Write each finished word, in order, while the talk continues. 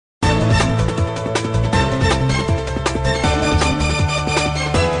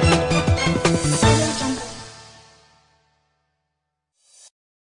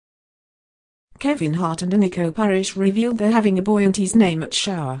Kevin Hart and Eniko Parrish revealed they're having a boy and his name at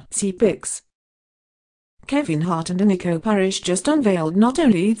shower. See Pics. Kevin Hart and Eniko Parrish just unveiled not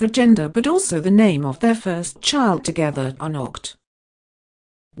only the gender but also the name of their first child together on Oct.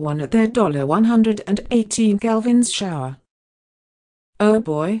 One at their $118 Kelvin's shower. Oh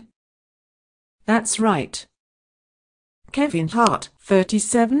boy. That's right. Kevin Hart,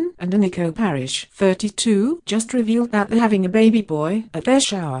 37, and Eniko Parrish, 32, just revealed that they're having a baby boy at their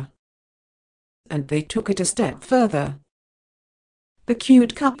shower. And they took it a step further. The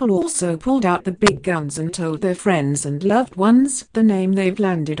cute couple also pulled out the big guns and told their friends and loved ones the name they've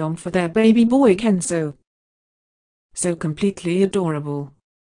landed on for their baby boy Kenzo. So completely adorable.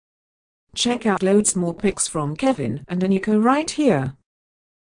 Check out loads more pics from Kevin and Eniko right here.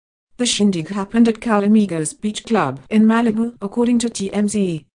 The shindig happened at Calamigos Beach Club in Malibu, according to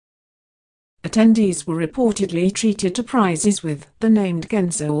TMZ. Attendees were reportedly treated to prizes with the named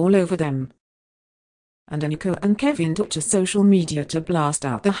Kenzo all over them. And Eniko and Kevin took to social media to blast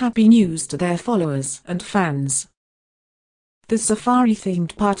out the happy news to their followers and fans. The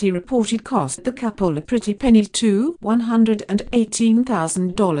safari-themed party reported cost the couple a pretty penny too,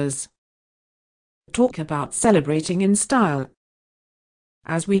 $118,000. Talk about celebrating in style.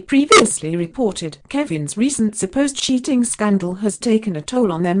 As we previously reported, Kevin's recent supposed cheating scandal has taken a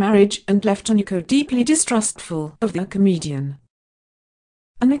toll on their marriage and left Eniko deeply distrustful of the comedian.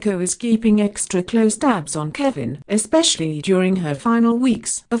 Eniko is keeping extra close tabs on Kevin, especially during her final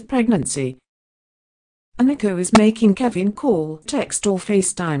weeks of pregnancy. Eniko is making Kevin call, text or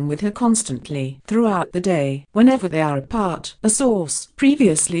FaceTime with her constantly throughout the day whenever they are apart, a source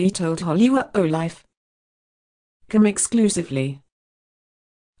previously told Hollywood Come exclusively.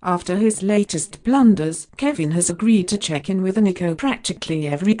 After his latest blunders, Kevin has agreed to check in with Eniko practically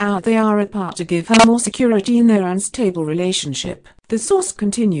every hour they are apart to give her more security in their unstable relationship, the source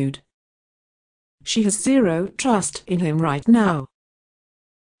continued. She has zero trust in him right now.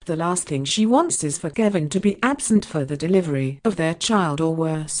 The last thing she wants is for Kevin to be absent for the delivery of their child, or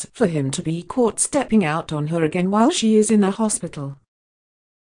worse, for him to be caught stepping out on her again while she is in the hospital.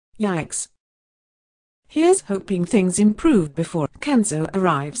 Yikes. Here's hoping things improve before Kenzo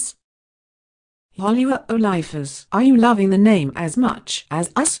arrives. Hollywood lifers, are you loving the name as much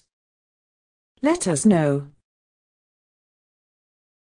as us? Let us know.